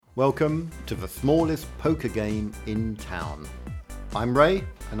Welcome to the smallest poker game in town. I'm Ray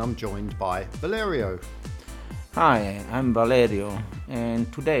and I'm joined by Valerio. Hi, I'm Valerio,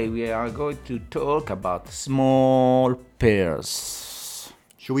 and today we are going to talk about small pairs.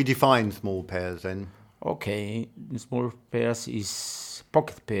 Shall we define small pairs then? Okay, small pairs is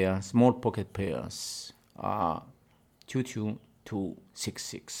pocket pair, small pocket pairs are 2-2 to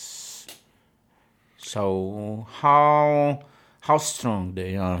 6-6. So how strong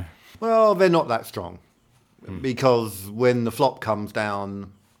they are? Well, they're not that strong because when the flop comes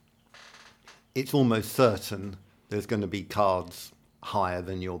down, it's almost certain there's going to be cards higher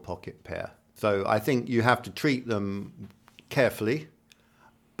than your pocket pair. So I think you have to treat them carefully,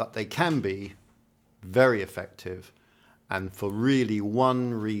 but they can be very effective and for really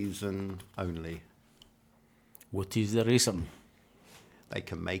one reason only. What is the reason? They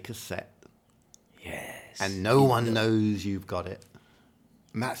can make a set. Yes. And no one knows you've got it.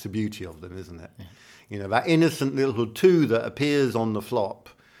 And that's the beauty of them, isn't it? Yeah. You know, that innocent little two that appears on the flop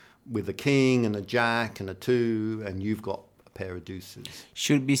with a king and a jack and a two, and you've got a pair of deuces.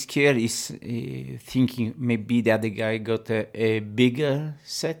 Should be scared is thinking maybe the other guy got a bigger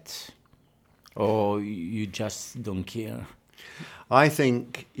set, or you just don't care. I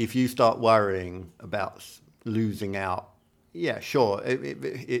think if you start worrying about losing out, yeah, sure.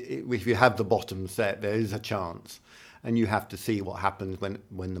 If you have the bottom set, there is a chance, and you have to see what happens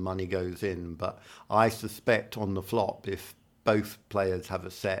when the money goes in. But I suspect on the flop, if both players have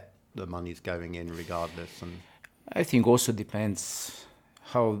a set, the money's going in regardless. And I think also depends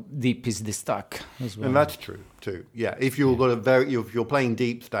how deep is the stack as well. And that's true too. Yeah, if you've got if you're playing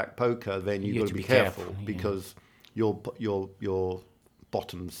deep stack poker, then you've got to be careful because your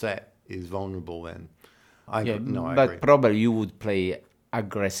bottom set is vulnerable then. I agree. Probably you would play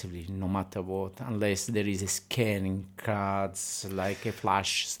aggressively no matter what, unless there is a scanning cards like a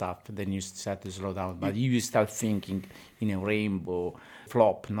flash stuff, then you start to slow down. But you start thinking in a rainbow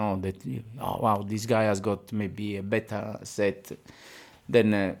flop, this guy has got maybe a better set,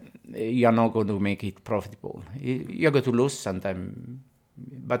 then you are not going to make it profitable. You're going to lose sometime.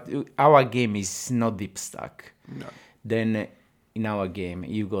 But our game is not deep stack. No. Then in our game,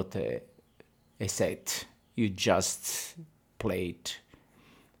 you got a set. You just play it.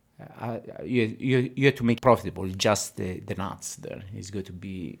 You have to make profitable. Just the nuts there is going to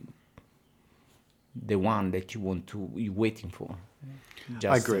be the one that you're waiting for.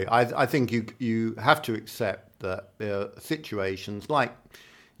 I agree. I think you have to accept that there are situations like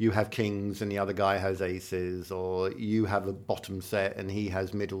you have kings and the other guy has aces, or you have a bottom set and he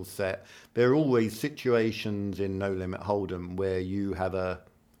has middle set. There are always situations in No Limit Hold'em where you have a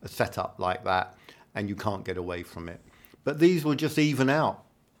setup like that and you can't get away from it. But these will just even out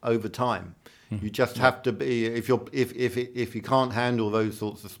over time. You just have to be, if you can't handle those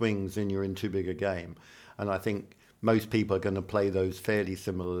sorts of swings, then you're in too big a game. And I think most people are going to play those fairly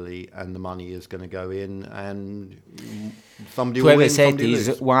similarly, and the money is going to go in, and somebody will win, somebody lose.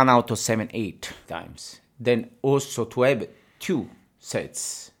 To have a set is 1 out of 7, 8 times. Then also to have 2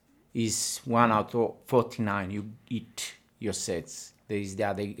 sets is 1 out of 49. You eat your sets. There is the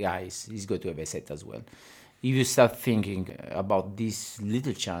other guys. He's going to have a set as well. If you start thinking about these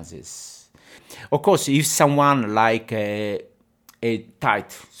little chances, of course, if someone like a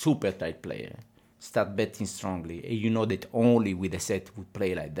super tight player start betting strongly, and you know that only with a set would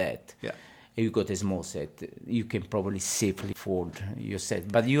play like that, yeah. And you got a small set, you can probably safely fold your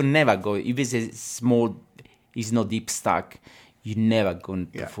set. But you never go, if it's a small, it's not deep stack, you're never going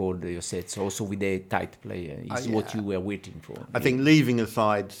to fold your sets. Also with a tight player is what you were waiting for. I think leaving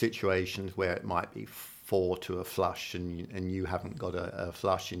aside situations where it might be 4 to a flush and you haven't got a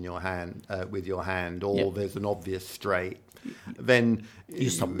flush in your hand with your hand, or there's an obvious straight, then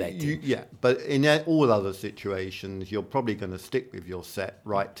you stop betting. But in all other situations, you're probably going to stick with your set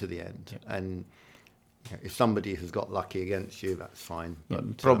right to the end. Yeah. And if somebody has got lucky against you, that's fine.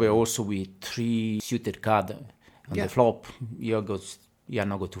 But probably also with 3 suited cards on the flop, you are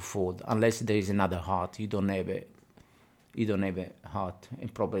not going to fold unless there is another heart. You don't have a heart,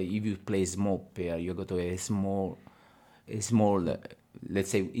 and probably if you play a small pair, you're going to have a small. Let's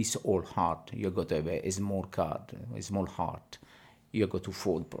say it's all heart. You're going to have a small card, a small heart. You're going to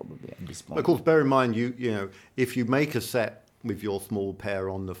fold probably at this point. Of course, bear in mind you know if you make a set with your small pair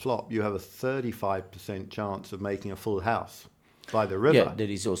on the flop, you have a 35% chance of making a full house by the river. Yeah, there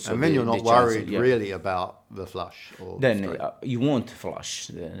is also. And then you're not worried really about the flush. Or then you want flush.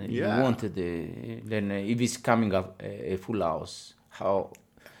 You want then if it's coming up a full house, how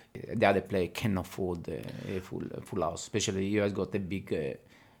the other player can afford a full house, especially you have got a big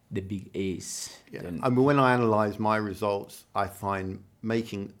the big ace. Yeah. Then, I mean, when I analyse my results, I find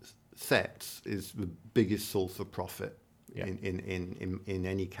making sets is the biggest source of profit in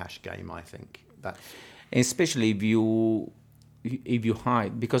any cash game. I think that's especially if you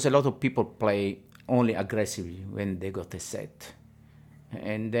hide, because a lot of people play only aggressively when they got a set.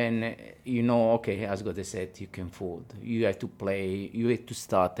 And then, okay, he has got a set, you can fold. You have to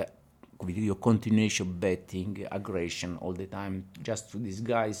start with your continuation betting, aggression all the time, just to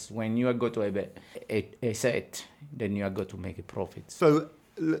disguise. When you are going to have a set, then you are going to make a profit. So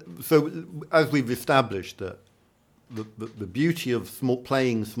as we've established that the beauty of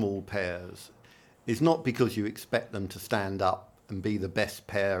playing small pairs is not because you expect them to stand up and be the best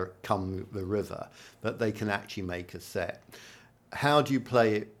pair come the river, but they can actually make a set. How do you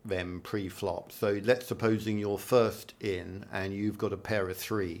play them pre-flop? So let's supposing you're first in and you've got a pair of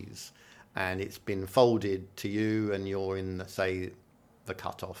threes and it's been folded to you and you're in, say, the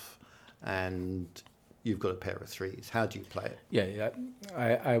cutoff and you've got a pair of threes. How do you play it? Yeah.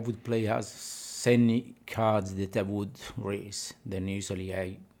 I would play as any cards that I would raise. Then usually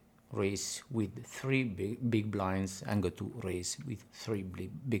I raise with three big blinds and go to raise with three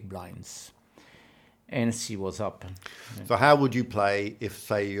big blinds. And see what's happened. So how would you play if,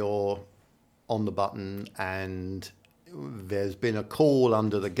 say, you're on the button and there's been a call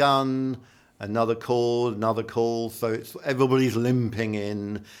under the gun, another call, so everybody's limping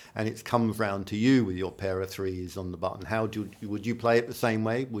in and it comes round to you with your pair of threes on the button. Would you play it the same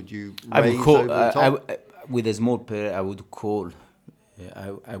way? Would you raise over the top? With a small pair, I would call.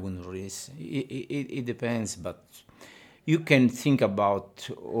 I wouldn't raise. It depends, but you can think about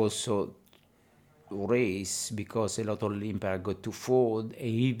also raise, because a lot of limper go to fold.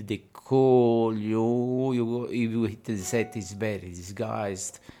 If they call you if you hit the set, is very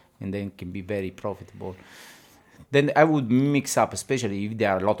disguised and then can be very profitable. Then I would mix up, especially if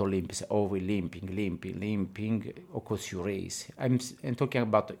there are a lot of limps, over limping, of course you raise. I'm talking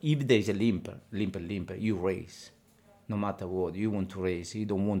about if there is a limper, you raise. No matter what, you want to raise, you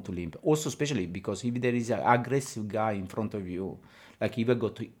don't want to limp. Also, especially because if there is an aggressive guy in front of you, like if I go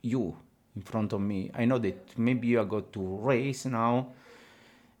to you, in front of me, I know that maybe you are going to raise now,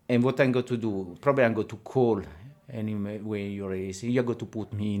 and what I'm going to do, probably I'm going to call anyway you raise. You're going to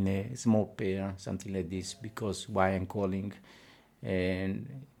put me in a small pair, something like this, because why I'm calling,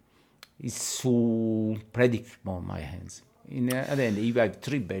 and it's so predictable in my hands. And then if I have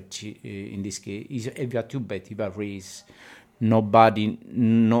three bets, in this case, if you have two bets, if I raise, nobody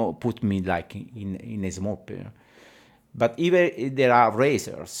put me like in a small pair. But if there are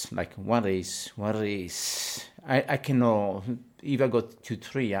raisers, like one raise, I cannot, if I got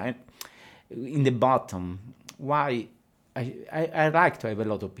 2-3, in the bottom, why? I like to have a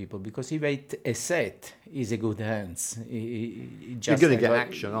lot of people, because if I hit a set, it's a good hands. You're going to get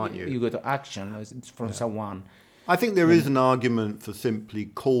action, aren't you? You go to action from someone. I think there is an argument for simply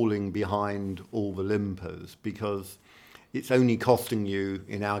calling behind all the limpers, because it's only costing you,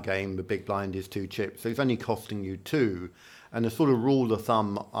 in our game, the big blind is 2 chips, so it's only costing you 2. And the sort of rule of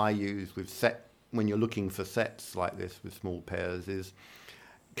thumb I use when you're looking for sets like this with small pairs is,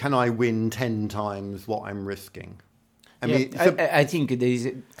 can I win 10 times what I'm risking? I think there is,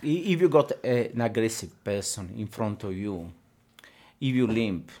 if you got an aggressive person in front of you, if you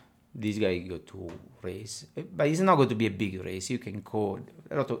limp, this guy go to raise, but it's not going to be a big race. You can call.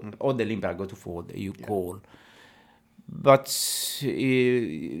 All the limp are going to fold. You call. But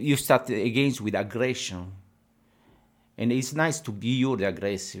you start against with aggression, and it's nice to be you the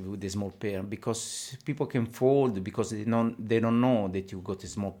aggressive with the small pair, because people can fold because they don't know that you got a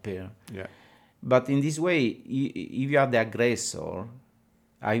small pair. Yeah. But in this way, if you are the aggressor,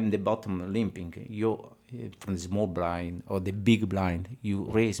 I'm the bottom limping. You from the small blind or the big blind, you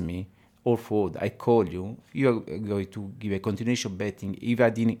raise me or fold. I call you. You are going to give a continuation betting. If I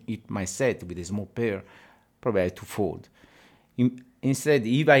didn't hit my set with a small pair, probably I have to fold. Instead,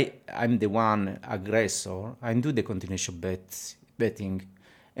 if I'm the one aggressor, I do the continuation betting,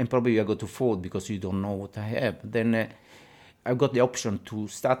 and probably I go to fold because you don't know what I have. Then I've got the option to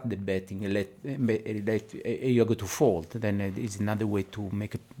start the betting and you go to fold. Then it's another way to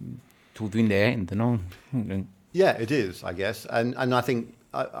win the end, no? Yeah, it is, I guess, and I think.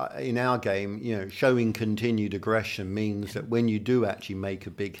 In our game, showing continued aggression means that when you do actually make a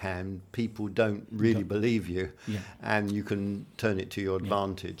big hand, people don't really believe you, and you can turn it to your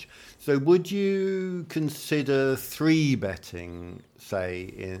advantage. So would you consider 3-betting,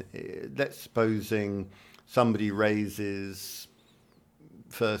 say, let's supposing somebody raises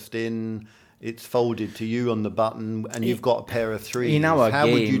first in, it's folded to you on the button, and you've got a pair of threes. In our How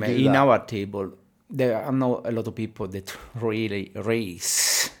game, would you do in that? our table, there are not a lot of people that really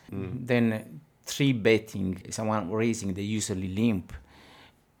raise. Then three betting, someone raising, they usually limp.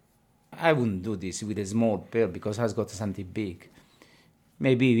 I wouldn't do this with a small pair because I've got something big.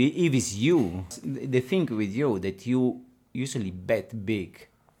 Maybe if it's you, the thing with you that you usually bet big.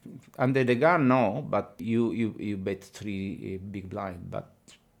 Under the gun, no, but you bet three big blind. But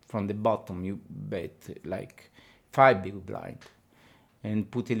from the bottom, you bet like 5 big blind. And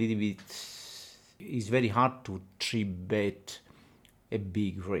put a little bit, it's very hard to three bet a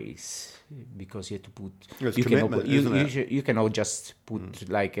big race because you have to put. It's commitment, isn't it? You cannot just put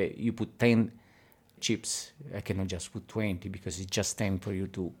you put 10 chips. I cannot just put 20 because it's just 10 for you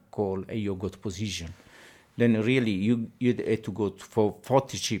to call and you got position. Then really you have to go for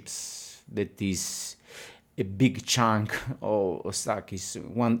 40 chips. That is a big chunk or stack is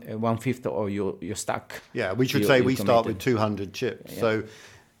 1/5 of your stack. Yeah, we should say we start with 200 chips. Yeah. So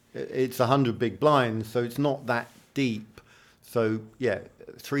it's 100 big blinds, so it's not that deep. So, yeah,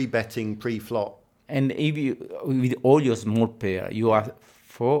 three betting pre-flop. And if you, with all your small pair, you are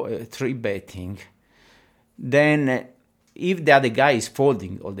three betting, then if the other guy is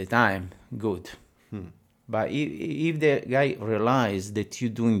folding all the time, good. But if the guy realizes that you're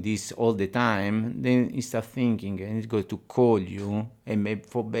doing this all the time, then he starts thinking and he's going to call you and maybe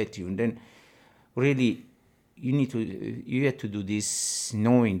bet you. And then really you have to do this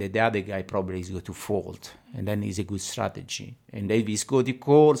knowing that the other guy probably is going to fold, and then it's a good strategy. And if he's going to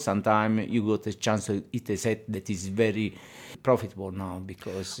call, sometimes you got a chance to hit a set that is very profitable now,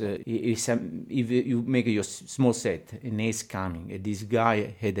 because if you make your small set, an ace coming, and this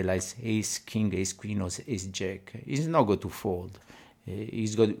guy had like ace king, ace queen, or ace jack, he's not going to fold.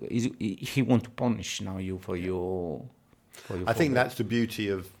 He want to punish now you for your. I think that's the beauty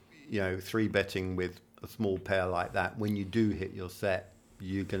of three betting with a small pair like that. When you do hit your set,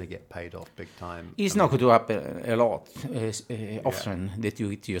 you're going to get paid off big time. It's not going to happen a lot often that you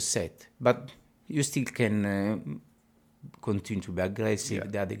hit your set, but you still can continue to be aggressive. Yeah.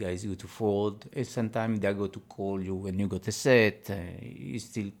 The other guy is going to fold, and sometimes they are going to call you when you got a set. You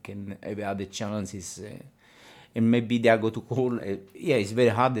still can have other chances, and maybe they are going to call. It's very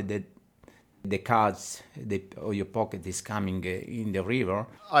hard that the cards or your pocket is coming in the river.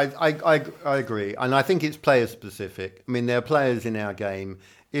 I agree, and I think it's player specific. I mean, there are players in our game,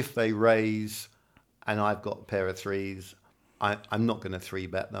 if they raise and I've got a pair of threes, I'm not going to three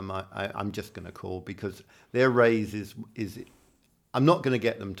bet them. I'm just going to call, because their raise is I'm not going to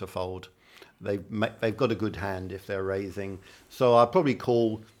get them to fold. They've got a good hand if they're raising, so I'll probably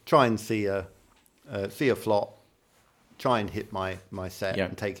call, try and see a flop, try and hit my set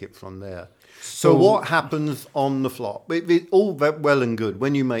and take it from there. So what happens on the flop? It's all well and good.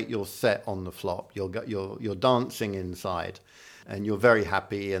 When you make your set on the flop, you're dancing inside, and you're very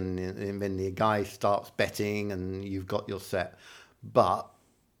happy. And then the guy starts betting, and you've got your set. But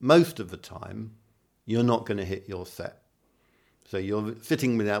most of the time, you're not going to hit your set. So you're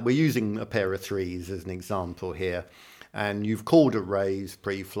sitting with that. We're using a pair of threes as an example here, and you've called a raise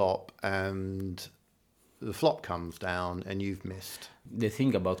pre-flop, and the flop comes down and you've missed. The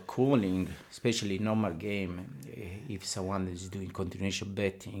thing about calling, especially in normal game, if someone is doing continuation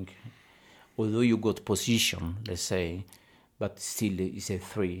betting, although you got position, let's say, but still it's a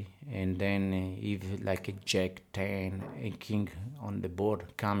 3, and then if like a jack, 10, and king on the board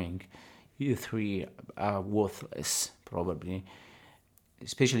coming, you 3 are worthless probably,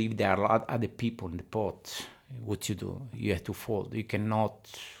 especially if there are other people in the pot. What you do? You have to fold. You cannot.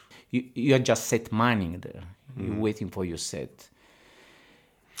 You are just set mining there. You're waiting for your set.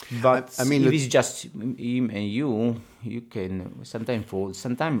 But I mean, if it's just him and you can sometimes fold.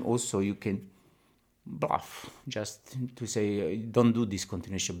 Sometimes also you can bluff, just to say, don't do this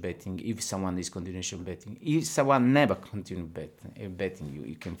continuation betting. If someone is continuation betting, if someone never continue betting,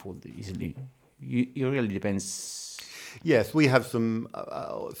 you can fold easily. It really depends. Yes, we have some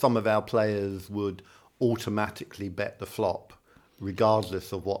of our players would automatically bet the flop,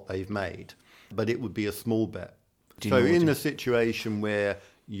 regardless of what they've made, but it would be a small bet. So in the situation where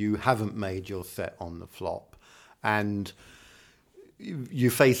you haven't made your set on the flop and you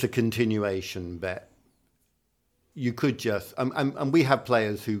face a continuation bet, you could just and we have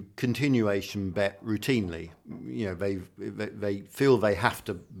players who continuation bet routinely. They feel they have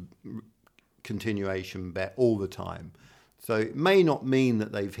to continuation bet all the time. So it may not mean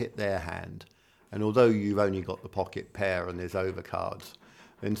that they've hit their hand. And although you've only got the pocket pair and there's overcards,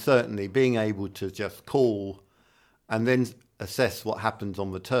 then certainly being able to just call and then assess what happens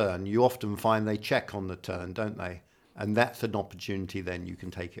on the turn, you often find they check on the turn, don't they? And that's an opportunity then you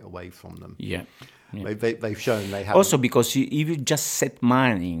can take it away from them. Yeah. They've shown they have. Also because if you just set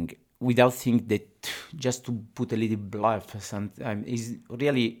mining without think that just to put a little bluff sometimes is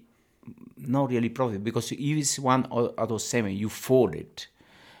really not really profit, because if it's 1 out of 7 you fold it,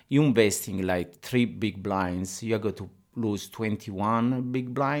 you investing like 3 big blinds, you are going to lose 21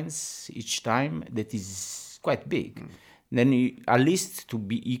 big blinds each time. That is quite big. Then at least to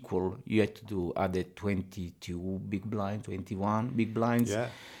be equal, you have to do other 22 big blinds, 21 big blinds. Yeah.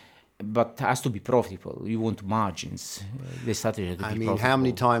 But it has to be profitable. You want margins. The strategy has to be profitable. How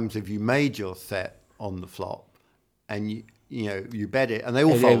many times have you made your set on the flop and you bet it and they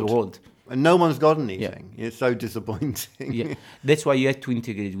all fold? And no one's got anything. Yeah. It's so disappointing. Yeah. That's why you have to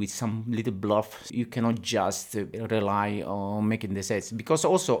integrate with some little bluff. You cannot just rely on making the sets, because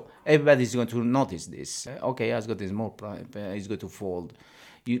also everybody's going to notice this. Okay, I've got a small price, it's going to fold.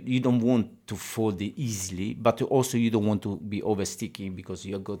 You don't want to fold it easily, but also you don't want to be oversticking, because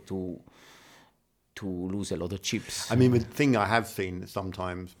you're going to lose a lot of chips. I mean, the thing I have seen is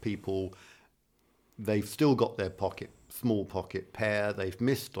sometimes people, they've still got their small pocket pair, they've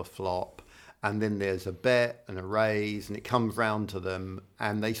missed a flop, and then there's a bet and a raise, and it comes round to them,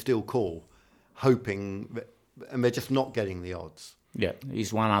 and they still call, hoping, and they're just not getting the odds. Yeah,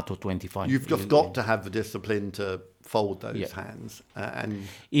 it's 1 out of 25. You've just got to have the discipline to fold those hands. And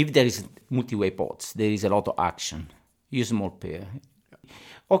if there is multi-way pots, there is a lot of action. Use small pair.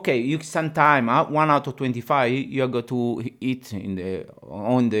 Okay, you sometime 1 out of 25, you are going to hit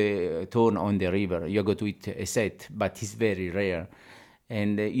on the turn on the river. You are going to hit a set, but it's very rare,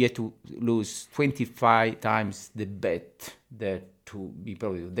 and you have to lose 25 times the bet there to be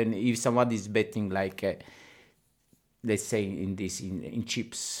profitable. Then, if somebody is betting like, let's say in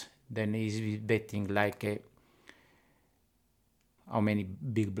chips, then he's betting like how many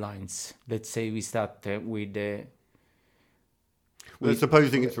big blinds? Let's say we start with. Well,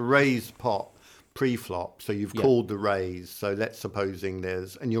 supposing it's a raised pot pre-flop, so you've called the raise. So let's supposing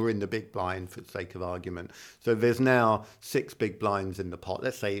and you're in the big blind for the sake of argument. So there's now 6 big blinds in the pot.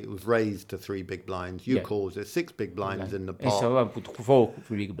 Let's say it was raised to 3 big blinds. You called, there's 6 big blinds in the pot. And so I put 4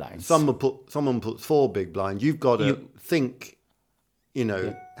 big blinds. Someone puts 4 big blinds. You've got to think,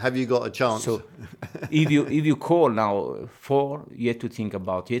 have you got a chance? So if you call now 4, you have to think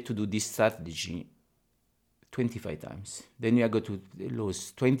about, you have to do this strategy 25 times. Then you are going to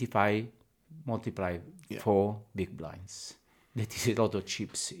lose 25 multiplied 4 big blinds. That is a lot of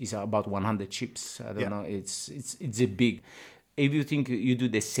chips. It's about 100 chips. I don't know. It's a big. If you think you do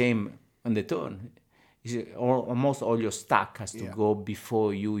the same on the turn, almost all your stack has to go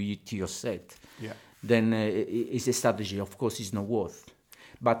before you hit your set. Yeah. Then it's a strategy. Of course, it's not worth.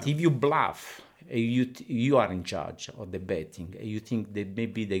 But if you bluff, you are in charge of the betting, and you think that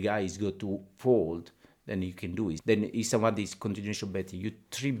maybe the guy is going to fold, then you can do it. Then if somebody is continuation betting, you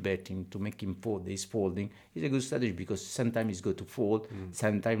 3-betting to make him fold, he's folding. It's a good strategy, because sometimes he's going to fold,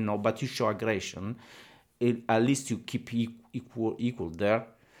 sometimes no, but you show aggression. At least you keep equal there.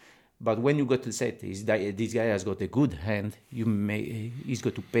 But when you go to the set, this guy has got a good hand, he's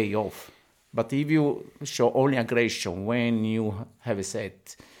going to pay off. But if you show only aggression when you have a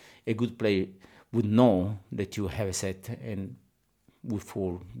set, a good player would know that you have a set and will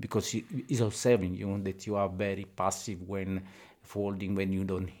fall, because he's observing you, that you are very passive when folding, when you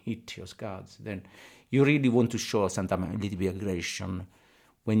don't hit your cards. Then you really want to show sometimes a little bit aggression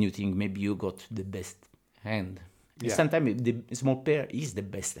when you think maybe you got the best hand. Yeah. Sometimes the small pair is the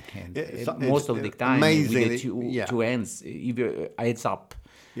best hand. Most of the time, amazing. With the two hands, if your heads up,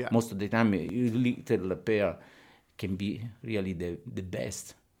 most of the time, your little pair can be really the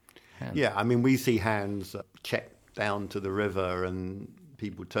best hand. Yeah, I mean, we see hands check down to the river and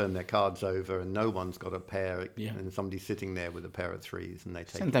people turn their cards over and no one's got a pair, and somebody's sitting there with a pair of 3s and they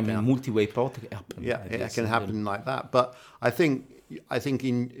take sometimes it down. In multi-way pot happen. Yeah, it can happen like that. But I think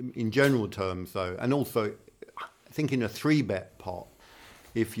in general terms though, and also I think in a 3-bet pot,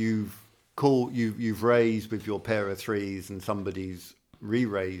 if you've raised with your pair of 3s and somebody's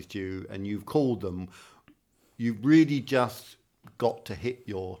re-raised you and you've called them, you've really just got to hit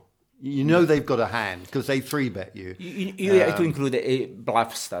your. They've got a hand because they 3-bet you. You have to include a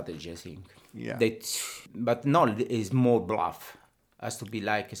bluff strategy, I think. Yeah. But no, it's more bluff. It has to be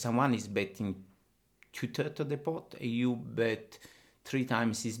like someone is betting 2/3 of the pot, and you bet 3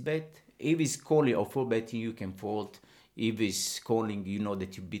 times his bet. If he's calling or 4-betting, you can fold. If he's calling, you know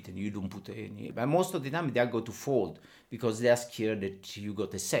that you beat and you don't put any. But most of the time, they are going to fold because they are scared that you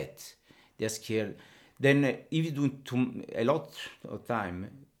got a set. They are scared. Then if you do a lot of time,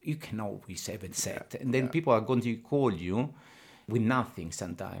 you can always have a set. And then people are going to call you with nothing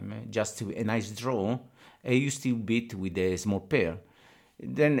sometimes, just a nice draw, and you still beat with a small pair.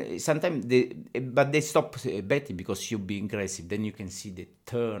 Then sometimes but they stop betting because you're being aggressive. Then you can see the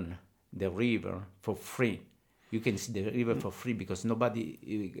turn the river for free. You can see the river for free because nobody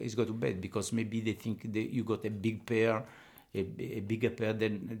is going to bet because maybe they think that you got a big pair, a bigger pair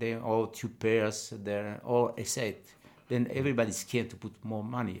than they all 2 pairs, they're all a set. Then everybody's scared to put more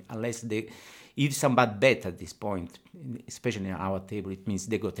money unless if somebody bet at this point, especially on our table, it means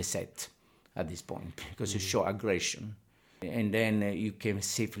they got a set at this point because you show aggression and then you can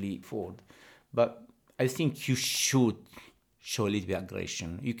safely fold. But I think you should show a little bit of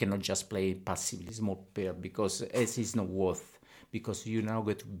aggression. You cannot just play passively small pair because it is not worth, because you're now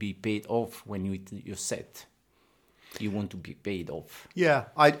going to be paid off when you hit your set. You want to be paid off. Yeah,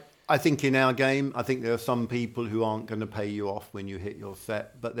 I think in our game, I think there are some people who aren't going to pay you off when you hit your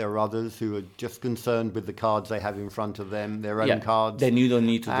set, but there are others who are just concerned with the cards they have in front of them, their own cards. Then you don't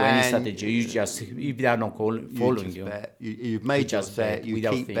need to do any strategy. You just, if they are not following you. You've made your set, you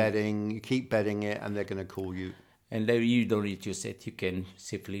keep betting it, and they're going to call you. And then you don't need your set. You can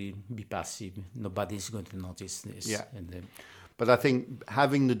safely be passive. Nobody's going to notice this. Yeah. And then, but I think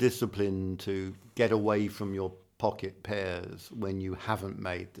having the discipline to get away from your pocket pairs when you haven't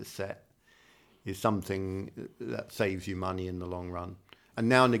made the set is something that saves you money in the long run. And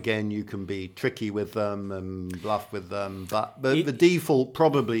now and again you can be tricky with them and bluff with them, but the default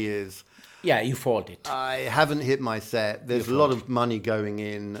probably is, you fold it. I haven't hit my set, there's a lot of money going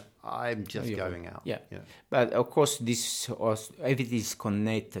in, I'm just going out. Yeah. But of course everything is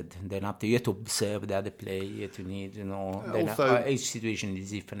connected. Then after you have to observe the other player, you have to need, then also, each situation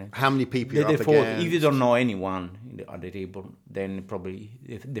is different. How many people you're up against. If you don't know anyone at the table, then probably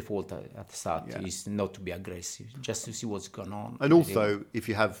the default at the start is not to be aggressive, just to see what's going on. And also, if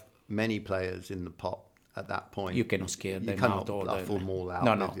you have many players in the pot, at that point, you cannot scare them out. You cannot bluff them all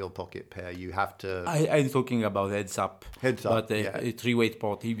out with your pocket pair. You have to. I'm talking about heads up. But a 3-way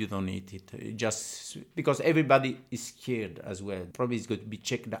pot, if you don't need it, just because everybody is scared as well. Probably it's going to be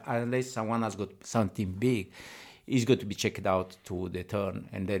checked unless someone has got something big. It's going to be checked out to the turn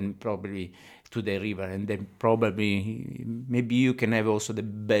and then probably to the river, and then probably maybe you can have also the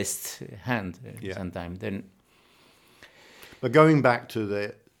best hand sometime. Then, but going back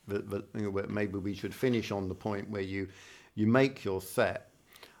to maybe we should finish on the point where you make your set.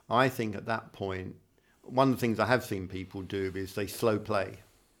 I think at that point, one of the things I have seen people do is they slow play.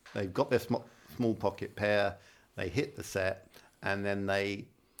 They've got their small pocket pair, they hit the set, and then they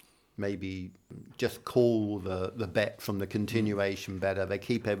maybe just call the bet from the continuation better. They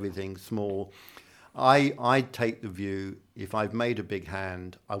keep everything small. I take the view, if I've made a big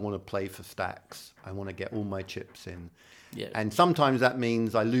hand, I want to play for stacks. I want to get all my chips in. Yeah. And sometimes that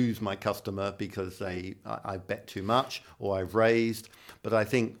means I lose my customer because I bet too much or I've raised. But I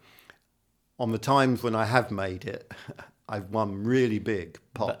think on the times when I have made it, I've won really big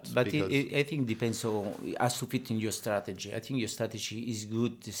pots. But I think it depends on, has to fit in your strategy. I think your strategy is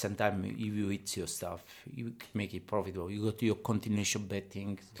good sometimes if you hit your stuff. You can make it profitable. You go to your continuation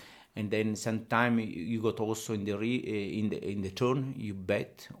betting. And then sometimes you got also in the turn you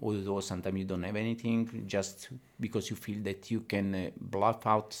bet, although sometimes you don't have anything, just because you feel that you can bluff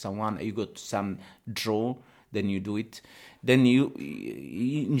out someone. You got some draw, then you do it. Then you,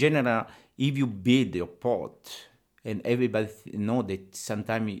 in general, if you build your pot and everybody know that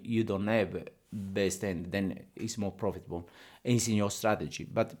sometimes you don't have best end, then it's more profitable. And it's in your strategy.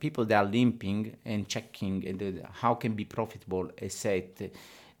 But people that are limping and checking and how can be profitable a set,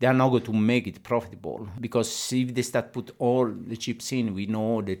 they are not going to make it profitable, because if they start put all the chips in, we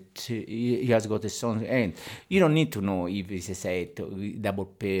know that he has got a strong hand. You don't need to know if it's a set, double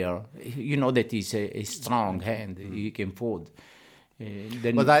pair. You know that it's a strong hand. You can fold.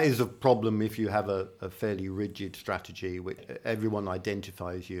 Well, that is a problem if you have a fairly rigid strategy, which everyone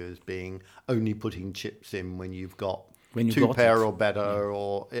identifies you as being only putting chips in when you've got two pair or better,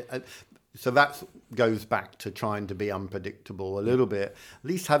 or so that goes back to trying to be unpredictable a little bit, at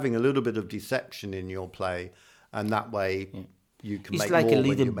least having a little bit of deception in your play, and that way you can make more. It's like a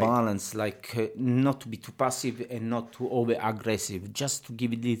little balance, like not to be too passive and not too over aggressive, just to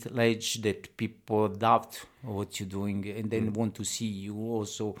give a little edge that people doubt what you're doing and then want to see you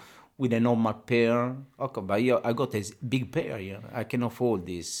also with a normal pair. Okay, but I got a big pair here, I can afford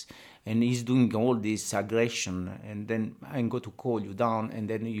this. And he's doing all this aggression, and then I'm going to call you down, and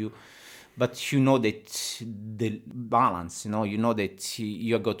then you... But you know that the balance, you know that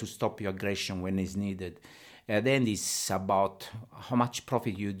you got to stop your aggression when it's needed. At the end, it's about how much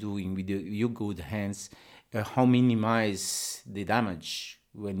profit you're doing with your good hands, how minimize the damage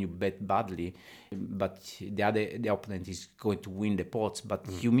when you bet badly, but the opponent is going to win the pots, but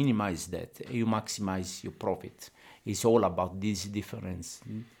you minimize that, you maximize your profit. It's all about this difference,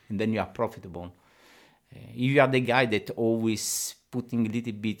 and then you are profitable. If you are the guy that always putting a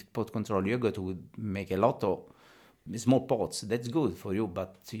little bit pot control, you're going to make a lot of small pots. That's good for you,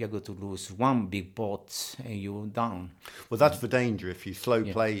 but you're going to lose one big pot and you're down. Well, that's the danger if you slow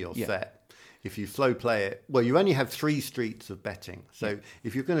play your set. If you slow play it, well, you only have 3 streets of betting. So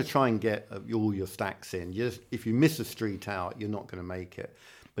if you're going to try and get all your stacks in, if you miss a street out, you're not going to make it.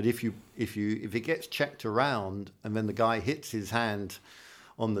 But if it gets checked around and then the guy hits his hand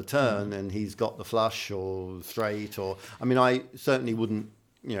on the turn and he's got the flush or straight, I certainly wouldn't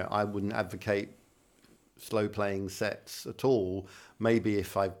advocate slow playing sets at all. Maybe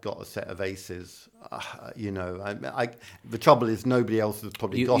if I've got a set of aces, the trouble is nobody else has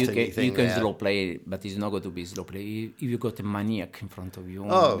probably got anything. You can there. slow play, but it's not going to be slow play. If you got a maniac in front of you,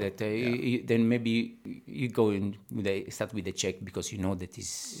 then maybe you go in start with a check because you know that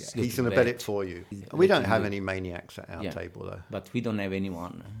he's going to bet it for you. We don't have any maniacs at our table though. But we don't have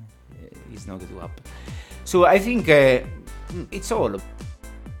anyone. It's not going to happen. So I think it's all.